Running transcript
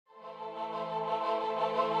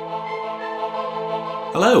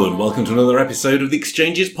Hello and welcome to another episode of the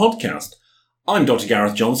Exchanges podcast. I'm Dr.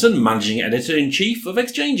 Gareth Johnson, Managing Editor-in-Chief of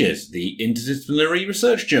Exchanges, the interdisciplinary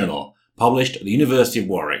research journal, published at the University of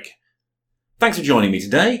Warwick. Thanks for joining me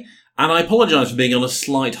today, and I apologise for being on a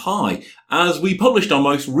slight high, as we published our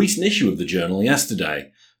most recent issue of the journal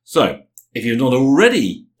yesterday. So, if you've not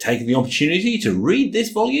already taken the opportunity to read this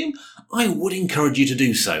volume, I would encourage you to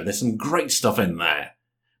do so. There's some great stuff in there.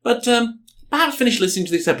 But perhaps finish listening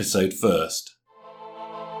to this episode first.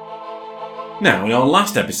 Now, in our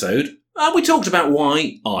last episode, we talked about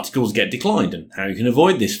why articles get declined and how you can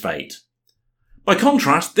avoid this fate. By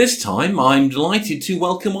contrast, this time I'm delighted to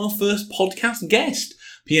welcome our first podcast guest,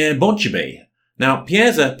 Pierre Bodgeby. Now,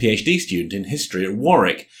 Pierre's a PhD student in history at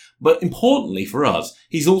Warwick, but importantly for us,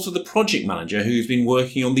 he's also the project manager who's been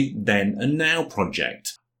working on the Then and Now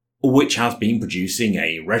project, which has been producing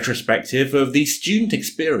a retrospective of the student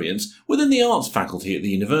experience within the arts faculty at the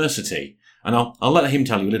university. And I'll let him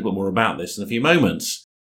tell you a little bit more about this in a few moments.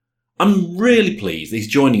 I'm really pleased that he's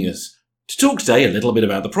joining us to talk today a little bit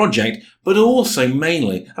about the project, but also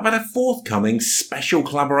mainly about a forthcoming special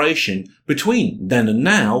collaboration between Then and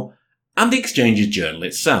Now and the Exchanges Journal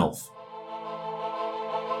itself.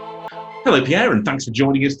 Hello Pierre, and thanks for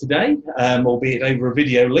joining us today, albeit over a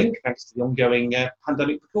video link, thanks to the ongoing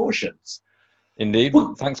pandemic precautions. Indeed.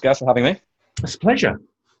 Well, thanks guys for having me. It's a pleasure.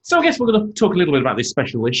 So I guess we're going to talk a little bit about this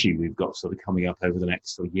special issue we've got sort of coming up over the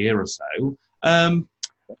next year or so.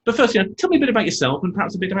 But first, tell me a bit about yourself and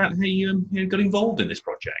perhaps a bit about how you got involved in this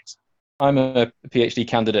project. I'm a PhD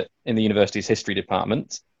candidate in the university's history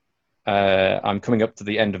department. I'm coming up to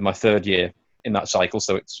the end of my third year in that cycle,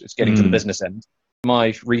 so it's getting to the business end.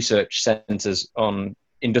 My research centres on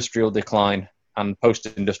industrial decline and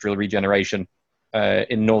post-industrial regeneration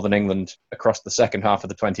in northern England across the second half of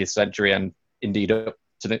the 20th century and indeed up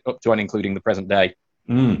to and including the present day.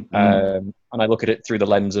 And I look at it through the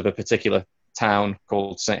lens of a particular town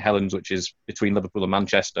called St Helens, which is between Liverpool and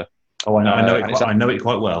Manchester. Oh, I know it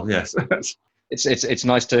quite well. Yes, it's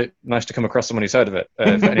nice to come across someone who's heard of it.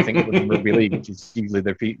 For anything other than rugby league, which is usually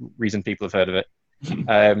the reason people have heard of it.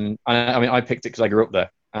 I picked it because I grew up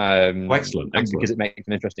there. Excellent. Because it makes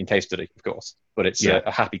an interesting case study, of course. But it's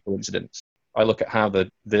a happy coincidence. I look at how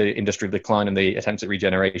the industrial decline and the attempts at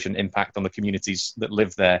regeneration impact on the communities that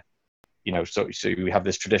live there. So we have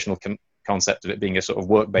this traditional concept of it being a sort of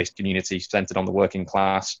work-based community centered on the working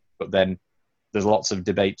class, but then there's lots of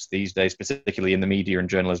debates these days, particularly in the media and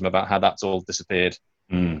journalism, about how that's all disappeared.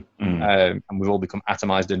 And we've all become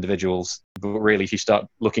atomized individuals. But really, if you start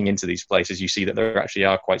looking into these places, you see that there actually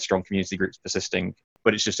are quite strong community groups persisting.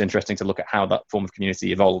 But it's just interesting to look at how that form of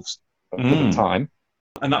community evolves over time.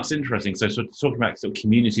 And that's interesting. So talking about sort of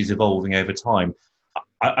communities evolving over time,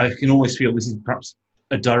 I can always feel this is perhaps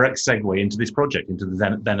a direct segue into this project, into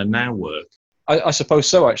the Then and Now work. I suppose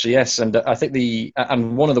so, actually, yes. And I think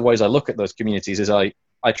and one of the ways I look at those communities is I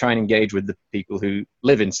try and engage with the people who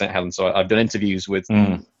live in St Helens. So I've done interviews with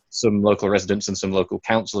some local residents and some local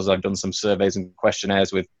councillors. I've done some surveys and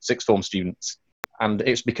questionnaires with sixth form students. And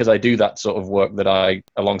it's because I do that sort of work that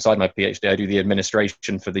alongside my PhD, I do the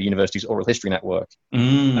administration for the university's oral history network.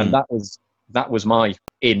 And that was my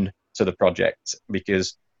in to the project,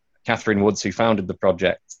 because Catherine Woods, who founded the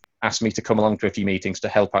project, asked me to come along to a few meetings to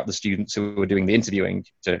help out the students who were doing the interviewing,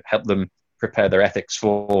 to help them prepare their ethics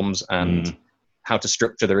forms and how to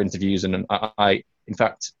structure their interviews. And in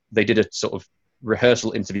fact, they did a sort of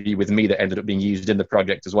rehearsal interview with me that ended up being used in the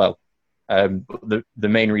project as well. But the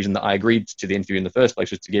main reason that I agreed to the interview in the first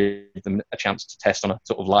place was to give them a chance to test on a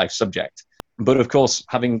sort of live subject. But of course,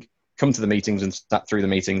 having come to the meetings and sat through the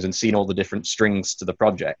meetings and seen all the different strings to the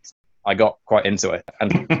project, I got quite into it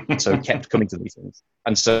and so kept coming to the meetings.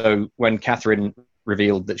 And so when Catherine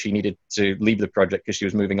revealed that she needed to leave the project because she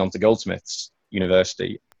was moving on to Goldsmiths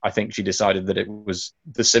University, I think she decided that it was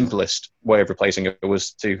the simplest way of replacing her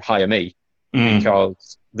was to hire me,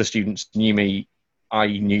 because the students knew me, I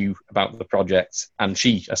knew about the project, and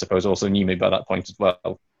she, I suppose, also knew me by that point as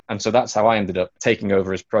well. And so that's how I ended up taking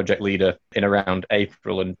over as project leader in around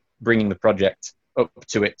April and bringing the project up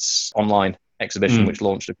to its online exhibition, which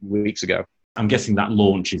launched a few weeks ago. I'm guessing that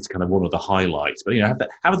launch is kind of one of the highlights, but have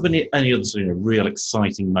there been any other real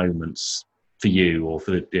exciting moments for you or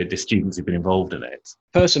for the students who've been involved in it?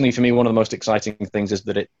 Personally, for me, one of the most exciting things is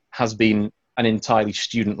that it has been an entirely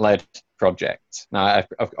student-led project. Now,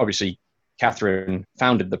 obviously, Catherine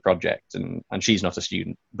founded the project and she's not a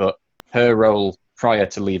student, but her role prior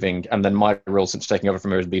to leaving and then my role since taking over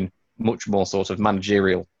from her has been much more sort of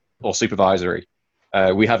managerial or supervisory.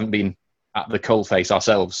 We haven't been at the coalface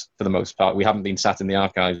ourselves for the most part. We haven't been sat in the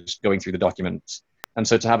archives going through the documents. And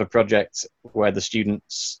so to have a project where the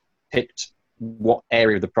students picked what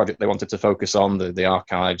area of the project they wanted to focus on, the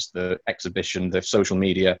archives, the exhibition, the social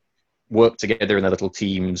media, worked together in their little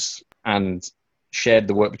teams and shared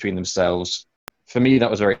the work between themselves. For me,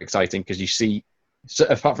 that was very exciting because you see, so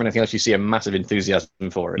apart from anything else, you see a massive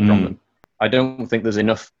enthusiasm for it from them. I don't think there's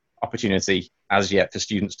enough opportunity as yet for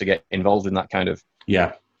students to get involved in that kind of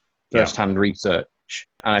first-hand research.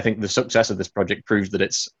 And I think the success of this project proves that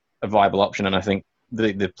it's a viable option. And I think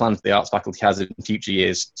the plans the arts faculty has in future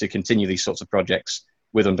years to continue these sorts of projects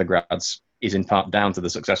with undergrads is in part down to the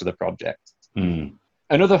success of the project.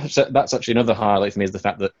 That's actually another highlight for me, is the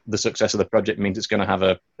fact that the success of the project means it's going to have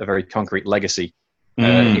a very concrete legacy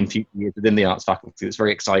in future years within the arts faculty. It's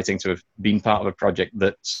very exciting to have been part of a project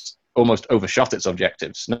that's almost overshot its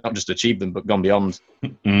objectives, not just achieved them, but gone beyond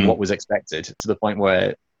what was expected, to the point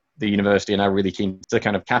where the university are now really keen to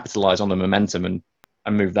kind of capitalize on the momentum and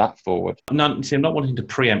move that forward. I'm not wanting to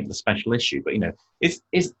preempt the special issue, but,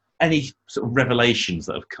 is any sort of revelations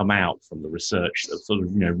that have come out from the research that sort of,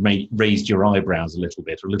 raised your eyebrows a little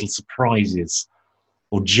bit, or little surprises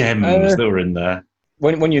or gems that were in there?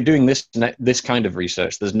 When you're doing this kind of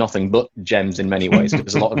research, there's nothing but gems in many ways.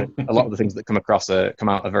 Because a lot of the things that come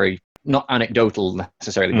out are very not anecdotal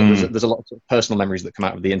necessarily, but there's a lot of, sort of personal memories that come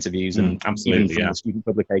out of the interviews, and absolutely, even from the student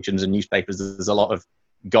publications and newspapers. There's a lot of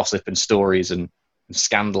gossip and stories and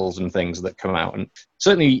scandals and things that come out. And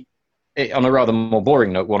certainly, on a rather more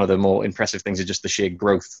boring note, one of the more impressive things is just the sheer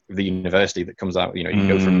growth of the university that comes out. You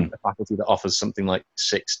go from a faculty that offers something like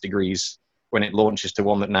 6 degrees when it launches to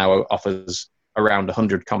one that now offers around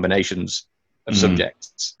 100 combinations of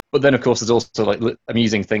subjects. But then, of course, there's also like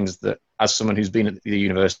amusing things that, as someone who's been at the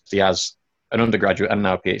university as an undergraduate and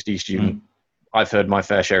now a PhD student, I've heard my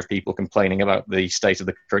fair share of people complaining about the state of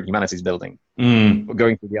the current humanities building. But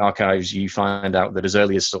going through the archives, you find out that as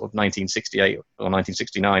early as sort of 1968 or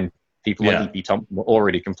 1969, people like E.P. Thompson were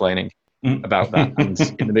already complaining about that. And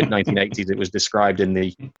in the mid-1980s, it was described in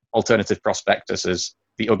the alternative prospectus as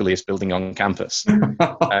the ugliest building on campus.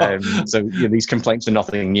 So these complaints are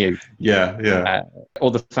nothing new.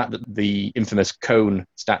 Or the fact that the infamous cone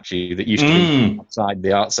statue that used to be outside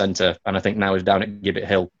the Arts Centre, and I think now is down at Gibbet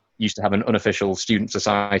Hill, used to have an unofficial student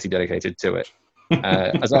society dedicated to it.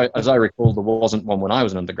 As I recall, there wasn't one when I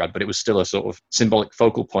was an undergrad, but it was still a sort of symbolic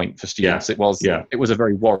focal point for students. It was a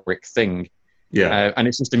very Warwick thing. And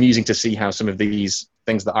it's just amusing to see how some of these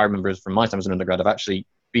things that I remember from my time as an undergrad have actually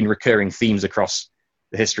been recurring themes across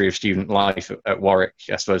the history of student life at Warwick,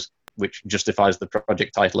 I suppose, which justifies the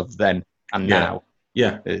project title of then and now.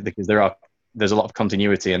 Because there's a lot of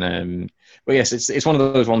continuity. And but yes, it's one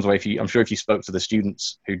of those ones where I'm sure if you spoke to the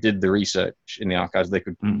students who did the research in the archives, they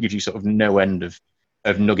could give you sort of no end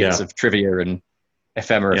of nuggets of trivia and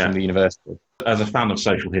ephemera from the university. As a fan of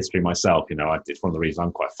social history myself, it's one of the reasons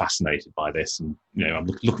I'm quite fascinated by this, and I'm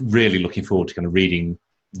really looking forward to kind of reading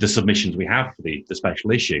the submissions we have for the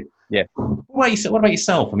special issue. What about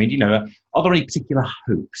yourself? I mean, are there any particular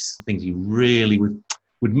hopes, things you really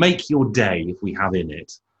would make your day if we have in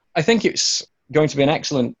it? I think it's going to be an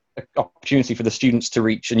excellent opportunity for the students to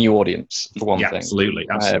reach a new audience, for one thing. Absolutely.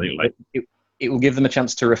 It will give them a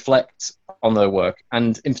chance to reflect on their work,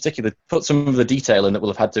 and in particular, put some of the detail in that will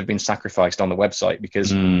have had to have been sacrificed on the website,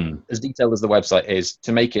 because as detailed as the website is,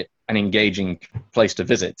 to make it an engaging place to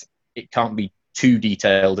visit, it can't be too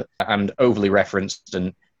detailed and overly referenced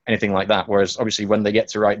and anything like that. Whereas obviously when they get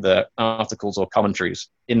to write the articles or commentaries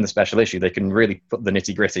in the special issue, they can really put the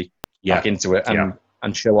nitty gritty back into it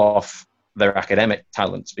and show off their academic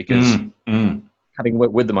talents, because having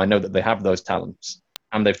worked with them, I know that they have those talents,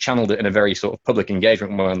 and they've channeled it in a very sort of public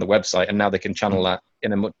engagement way on the website, and now they can channel that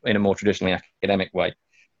in a more traditionally academic way.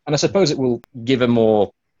 And I suppose it will give a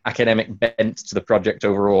more academic bent to the project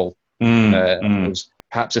overall.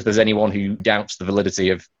 Perhaps if there's anyone who doubts the validity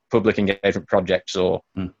of public engagement projects or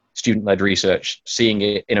student-led research, seeing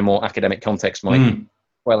it in a more academic context might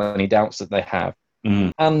quell any doubts that they have.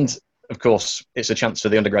 And of course, it's a chance for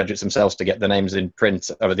the undergraduates themselves to get their names in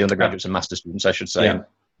print, or the undergraduates and master students, I should say.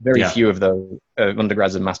 Very few of the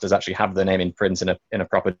undergrads and masters actually have their name in print in a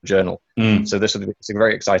proper journal. So it's a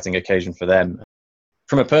very exciting occasion for them.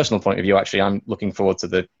 From a personal point of view, actually, I'm looking forward to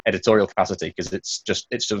the editorial capacity, because it's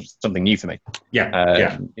just something new for me.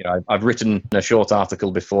 I've written a short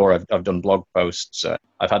article before. I've done blog posts.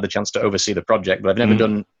 I've had the chance to oversee the project, but I've never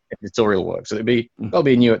done editorial work. So that'll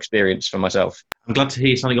be a new experience for myself. I'm glad to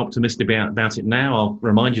hear something optimistic about it now. I'll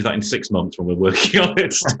remind you that in 6 months when we're working on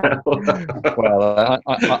it still. Well,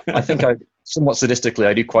 I think somewhat sadistically,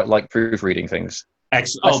 I do quite like proofreading things.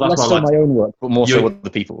 Excellent. Less so my own work, but more so other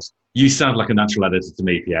people's. You sound like a natural editor to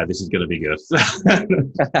me, Pierre. This is going to be good.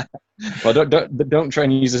 Well, don't try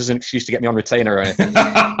and use this as an excuse to get me on retainer or anything.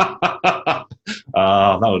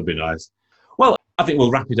 That would be nice. Well, I think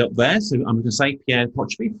we'll wrap it up there. So I'm going to say, Pierre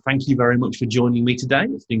Pochby, thank you very much for joining me today.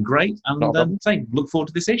 It's been great. And look forward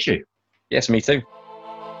to this issue. Yes, me too.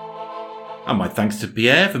 And my thanks to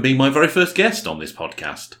Pierre for being my very first guest on this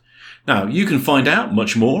podcast. Now, you can find out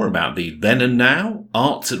much more about the Then and Now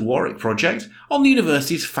Arts at Warwick project on the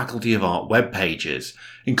university's Faculty of Art web pages,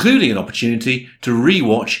 including an opportunity to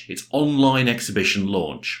re-watch its online exhibition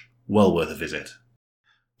launch. Well worth a visit.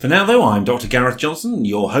 For now, though, I'm Dr. Gareth Johnson,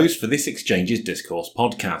 your host for this Exchanges Discourse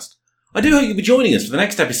podcast. I do hope you'll be joining us for the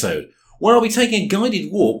next episode, where I'll be taking a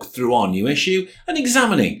guided walk through our new issue and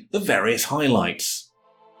examining the various highlights.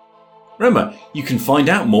 Remember, you can find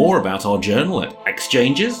out more about our journal at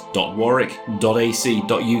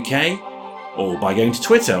exchanges.warwick.ac.uk or by going to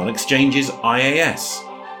Twitter on exchangesIAS.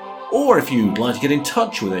 Or if you'd like to get in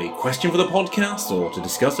touch with a question for the podcast or to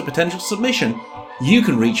discuss a potential submission, you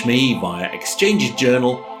can reach me via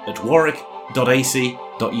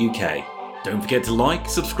exchangesjournal@warwick.ac.uk. Don't forget to like,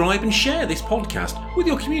 subscribe and share this podcast with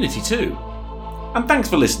your community too. And thanks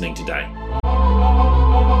for listening today.